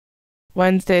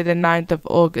Wednesday the 9th of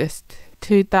August,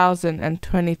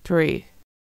 2023.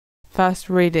 First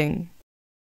reading.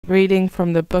 Reading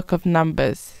from the book of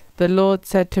Numbers. The Lord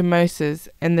said to Moses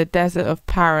in the desert of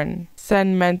Paran,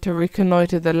 "Send men to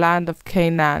reconnoiter the land of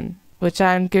Canaan, which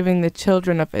I am giving the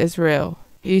children of Israel.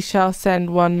 You shall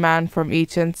send one man from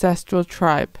each ancestral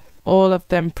tribe, all of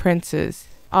them princes."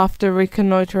 After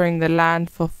reconnoitering the land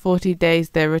for 40 days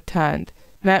they returned,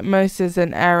 met Moses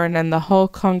and Aaron and the whole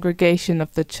congregation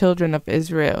of the children of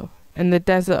Israel in the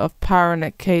desert of Paran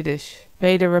at Kadesh,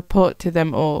 made a report to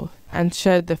them all, and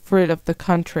showed the fruit of the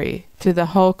country to the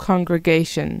whole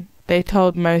congregation. They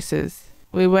told Moses,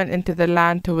 "We went into the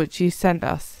land to which you sent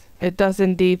us. It does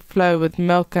indeed flow with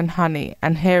milk and honey,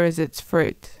 and here is its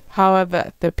fruit.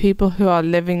 However, the people who are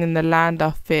living in the land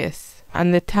are fierce,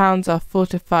 and the towns are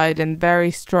fortified and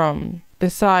very strong.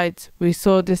 Besides, we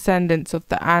saw descendants of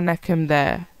the Anakim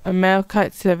there.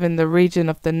 Amalekites live in the region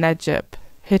of the Negeb.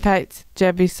 Hittites,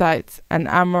 Jebusites, and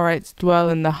Amorites dwell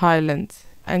in the highlands,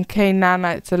 and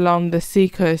Canaanites along the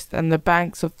seacoast and the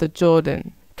banks of the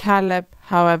Jordan." Caleb,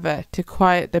 however, to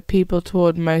quiet the people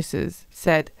toward Moses,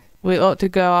 said, "We ought to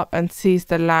go up and seize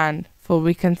the land, for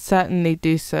we can certainly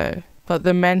do so." But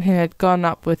the men who had gone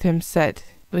up with him said,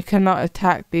 "We cannot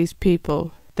attack these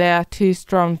people. They are too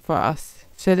strong for us."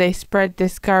 So they spread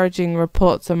discouraging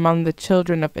reports among the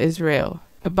children of Israel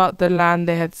about the land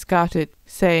they had scouted,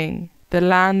 saying, "The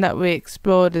land that we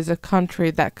explored is a country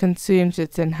that consumes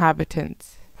its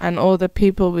inhabitants, and all the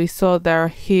people we saw there are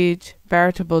huge,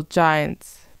 veritable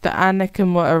giants. The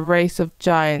Anakim were a race of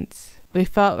giants. We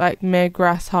felt like mere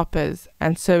grasshoppers,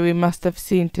 and so we must have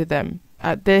seemed to them."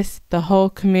 At this, the whole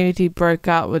community broke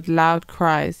out with loud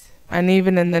cries, and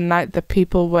even in the night the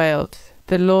people wailed.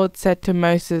 The Lord said to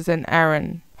Moses and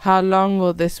Aaron, "How long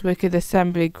will this wicked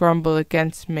assembly grumble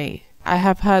against me? I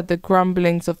have heard the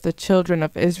grumblings of the children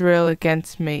of Israel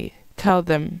against me. Tell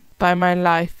them, by my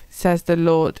life, says the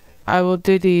Lord, I will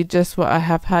do to you just what I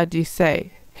have heard you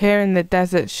say. Here in the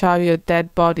desert shall your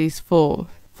dead bodies fall.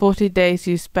 40 days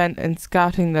you spent in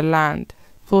scouting the land.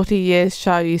 40 years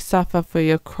shall you suffer for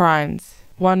your crimes,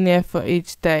 1 year for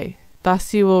each day.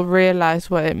 Thus you will realize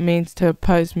what it means to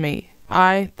oppose me.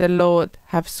 I, the Lord,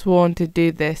 have sworn to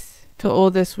do this to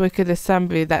all this wicked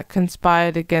assembly that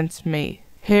conspired against me.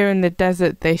 Here in the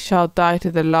desert they shall die to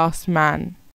the last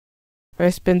man."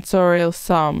 Responsorial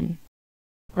Psalm.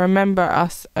 Remember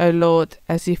us, O Lord,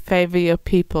 as you favor your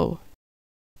people.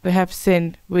 We have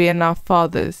sinned, we and our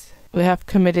fathers. We have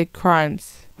committed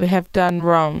crimes. We have done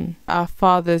wrong. Our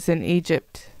fathers in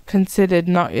Egypt considered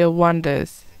not your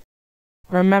wonders.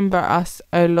 Remember us,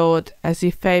 O Lord, as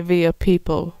you favor your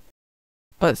people.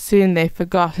 But soon they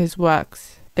forgot his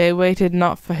works. They waited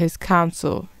not for his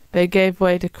counsel. They gave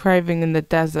way to craving in the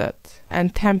desert,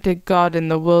 and tempted God in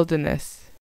the wilderness.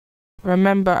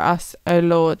 Remember us, O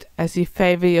Lord, as you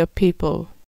favor your people.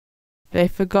 They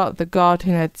forgot the God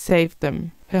who had saved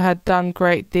them, who had done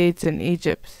great deeds in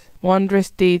Egypt, wondrous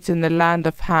deeds in the land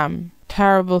of Ham,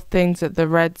 terrible things at the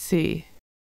Red Sea.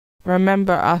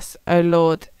 Remember us, O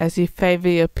Lord, as you favor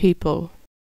your people.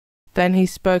 Then he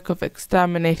spoke of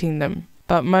exterminating them.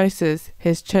 But Moses,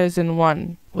 his chosen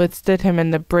one, withstood him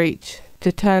in the breach,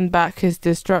 to turn back his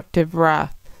destructive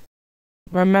wrath.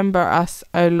 Remember us,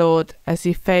 O Lord, as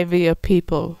you favor your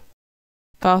people.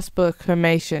 Gospel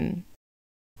acclamation.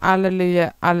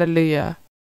 Alleluia, alleluia.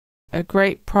 A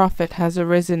great prophet has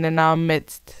arisen in our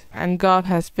midst, and God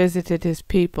has visited his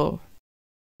people.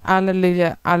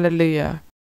 Alleluia, alleluia.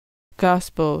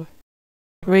 Gospel.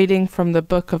 Reading from the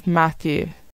book of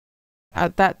Matthew.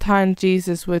 At that time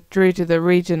Jesus withdrew to the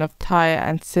region of Tyre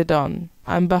and Sidon,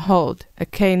 and behold, a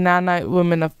Canaanite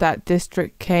woman of that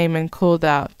district came and called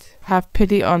out, "Have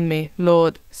pity on me,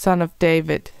 Lord, Son of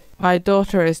David. My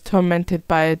daughter is tormented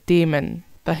by a demon."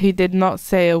 But he did not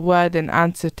say a word in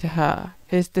answer to her.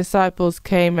 His disciples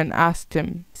came and asked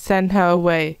him, "Send her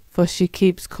away, for she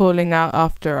keeps calling out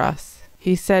after us."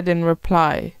 He said in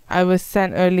reply, "I was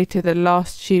sent only to the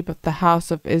lost sheep of the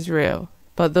house of Israel."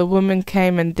 But the woman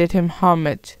came and did him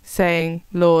homage, saying,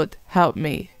 "Lord, help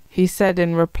me." He said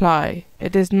in reply,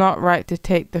 "It is not right to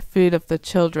take the food of the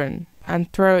children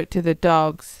and throw it to the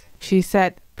dogs." She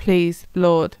said, "Please,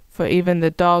 Lord, for even the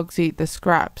dogs eat the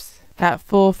scraps that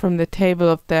fall from the table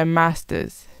of their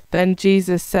masters." Then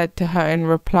Jesus said to her in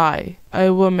reply,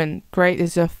 "O woman, great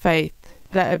is your faith.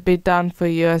 Let it be done for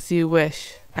you as you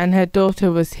wish." And her daughter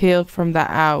was healed from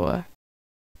that hour.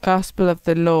 Gospel of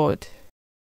the Lord.